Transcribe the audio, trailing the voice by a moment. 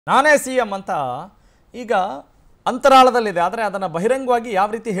ನಾನೇ ಸಿಎಂ ಅಂತ ಈಗ ಅಂತರಾಳದಲ್ಲಿದೆ. ಆದರೆ ಅದನ್ನು ಬಹಿರಂಗವಾಗಿ ಯಾವ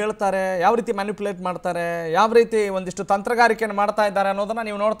ರೀತಿ ಹೇಳ್ತಾರೆ, ಯಾವ ರೀತಿ ಮ್ಯಾನಿಪುಲೇಟ್ ಮಾಡ್ತಾರೆ, ಯಾವ ರೀತಿ ಒಂದಿಷ್ಟು ತಂತ್ರಗಾರಿಕೆಯನ್ನು ಮಾಡ್ತಾ ಇದ್ದಾರೆ ಅನ್ನೋದನ್ನು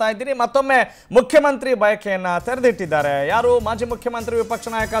ನೀವು ನೋಡ್ತಾ ಇದ್ದೀರಿ. ಮತ್ತೊಮ್ಮೆ ಮುಖ್ಯಮಂತ್ರಿ ಬಯಕೆಯನ್ನು ತೆರೆದಿಟ್ಟಿದ್ದಾರೆ. ಯಾರು? ಮಾಜಿ ಮುಖ್ಯಮಂತ್ರಿ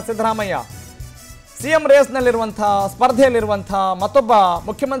ವಿಪಕ್ಷ ನಾಯಕ ಸಿದ್ದರಾಮಯ್ಯ. ಸಿಎಂ ರೇಸ್ನಲ್ಲಿರುವಂಥ, ಸ್ಪರ್ಧೆಯಲ್ಲಿರುವಂಥ ಮತ್ತೊಬ್ಬ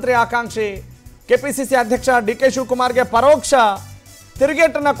ಮುಖ್ಯಮಂತ್ರಿ ಆಕಾಂಕ್ಷಿ ಕೆಪಿಸಿಸಿ ಅಧ್ಯಕ್ಷ ಡಿ.ಕೆ. ಶಿವಕುಮಾರ್ಗೆ ಪರೋಕ್ಷ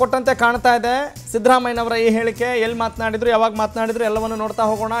ತಿರುಗೇಟನ್ನು ಕೊಟ್ಟಂತೆ ಕಾಣ್ತಾ ಇದೆ ಸಿದ್ದರಾಮಯ್ಯನವರ ಈ ಹೇಳಿಕೆ. ಎಲ್ಲಿ ಮಾತನಾಡಿದ್ರು, ಯಾವಾಗ ಮಾತನಾಡಿದ್ರು ಎಲ್ಲವನ್ನು ನೋಡ್ತಾ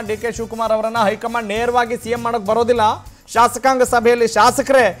ಹೋಗೋಣ. ಡಿ.ಕೆ. ಶಿವಕುಮಾರ್ ಅವರನ್ನು ಹೈಕಮಾಂಡ್ ನೇರವಾಗಿ ಸಿಎಂ ಮಾಡೋಕ್ಕೆ ಬರೋದಿಲ್ಲ. ಶಾಸಕಾಂಗ ಸಭೆಯಲ್ಲಿ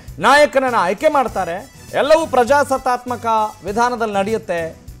ಶಾಸಕರೇ ನಾಯಕನನ್ನು ಆಯ್ಕೆ ಮಾಡ್ತಾರೆ. ಎಲ್ಲವೂ ಪ್ರಜಾಸತ್ತಾತ್ಮಕ ವಿಧಾನದಲ್ಲಿ ನಡೆಯುತ್ತೆ.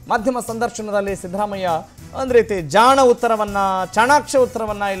 ಮಾಧ್ಯಮ ಸಂದರ್ಶನದಲ್ಲಿ ಸಿದ್ದರಾಮಯ್ಯ ಒಂದು ರೀತಿ ಜಾಣ ಉತ್ತರವನ್ನು, ಚಾಣಾಕ್ಷ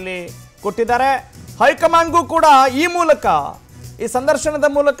ಉತ್ತರವನ್ನು ಇಲ್ಲಿ ಕೊಟ್ಟಿದ್ದಾರೆ. ಹೈಕಮಾಂಡ್ಗೂ ಕೂಡ ಈ ಮೂಲಕ, ಈ ಸಂದರ್ಶನದ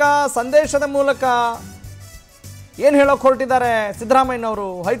ಮೂಲಕ, ಸಂದೇಶದ ಮೂಲಕ ಏನು ಹೇಳೋಕೆ ಹೊರಟಿದ್ದಾರೆ ಸಿದ್ದರಾಮಯ್ಯನವರು?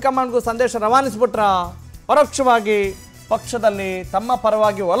 ಹೈಕಮಾಂಡ್ಗೂ ಸಂದೇಶ ರವಾನಿಸ್ಬಿಟ್ರ? ಪರೋಕ್ಷವಾಗಿ ಪಕ್ಷದಲ್ಲಿ ತಮ್ಮ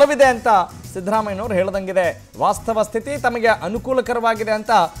ಪರವಾಗಿ ಒಲವಿದೆ ಅಂತ ಸಿದ್ದರಾಮಯ್ಯನವರು ಹೇಳ್ದಂಗಿದೆ. ವಾಸ್ತವ ಸ್ಥಿತಿ ತಮಗೆ ಅನುಕೂಲಕರವಾಗಿದೆ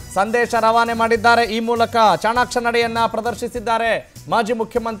ಅಂತ ಸಂದೇಶ ರವಾನೆ ಮಾಡಿದ್ದಾರೆ. ಈ ಮೂಲಕ ಚಾಣಾಕ್ಷ ನಡೆಯನ್ನ ಪ್ರದರ್ಶಿಸಿದ್ದಾರೆ ಮಾಜಿ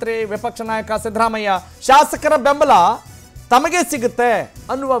ಮುಖ್ಯಮಂತ್ರಿ ವಿಪಕ್ಷ ನಾಯಕ ಸಿದ್ದರಾಮಯ್ಯ. ಶಾಸಕರ ಬೆಂಬಲ ತಮಗೆ ಸಿಗುತ್ತೆ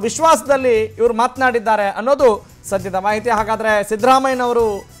ಅನ್ನುವ ವಿಶ್ವಾಸದಲ್ಲಿ ಇವರು ಮಾತನಾಡಿದ್ದಾರೆ ಅನ್ನೋದು ಸದ್ಯದ ಮಾಹಿತಿ. ಹಾಗಾದ್ರೆ ಸಿದ್ದರಾಮಯ್ಯನವರು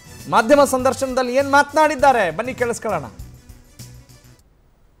ಮಾಧ್ಯಮ ಸಂದರ್ಶನದಲ್ಲಿ ಏನು ಮಾತನಾಡಿದ್ದಾರೆ ಬನ್ನಿ ಕೇಳಿಸ್ಕೊಳ್ಳೋಣ.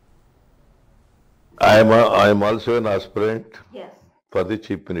 I am also an aspirant for the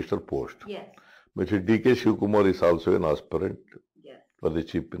chief minister post. Mr. D.K. Shivkumar is also an aspirant for the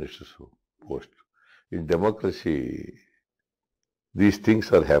chief minister post. In democracy, these things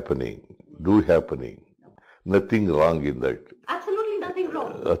are happening, Nothing wrong in that. Absolutely nothing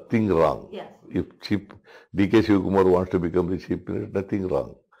wrong. Nothing wrong. Yes. If D.K. Shivkumar wants to become the chief minister, nothing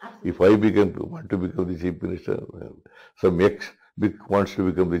wrong. Absolutely. If I want to become the chief minister, some ex wants to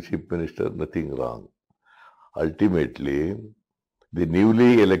become the chief minister, nothing wrong. Ultimately, the newly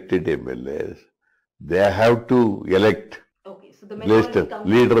elected MLAs, they have to elect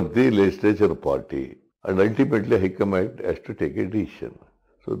leader of the legislature party, and ultimately High Command has to take a decision.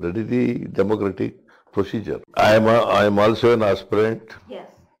 So that is the democratic procedure. I am also an aspirant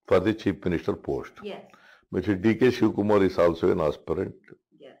for the chief minister post. Mr. D.K. Shivkumar is also an aspirant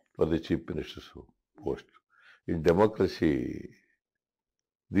for the chief minister's post. In democracy,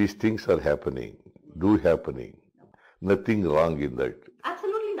 these things are happening, Nothing wrong in that.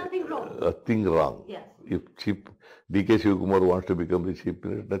 Absolutely nothing wrong. Nothing wrong. Yes. If D.K. Shivkumar wants to become the chief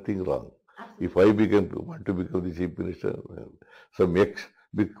minister, nothing wrong. Absolutely. If I want to become the chief minister, some ex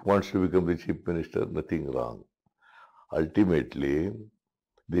wants to become the chief minister, nothing wrong. Ultimately,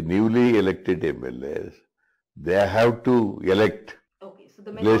 the newly elected MLAs, they have to elect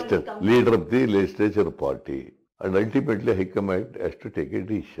leader of the legislature party, and ultimately High Command has to take a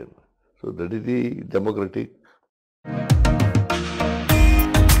decision. So that is the democratic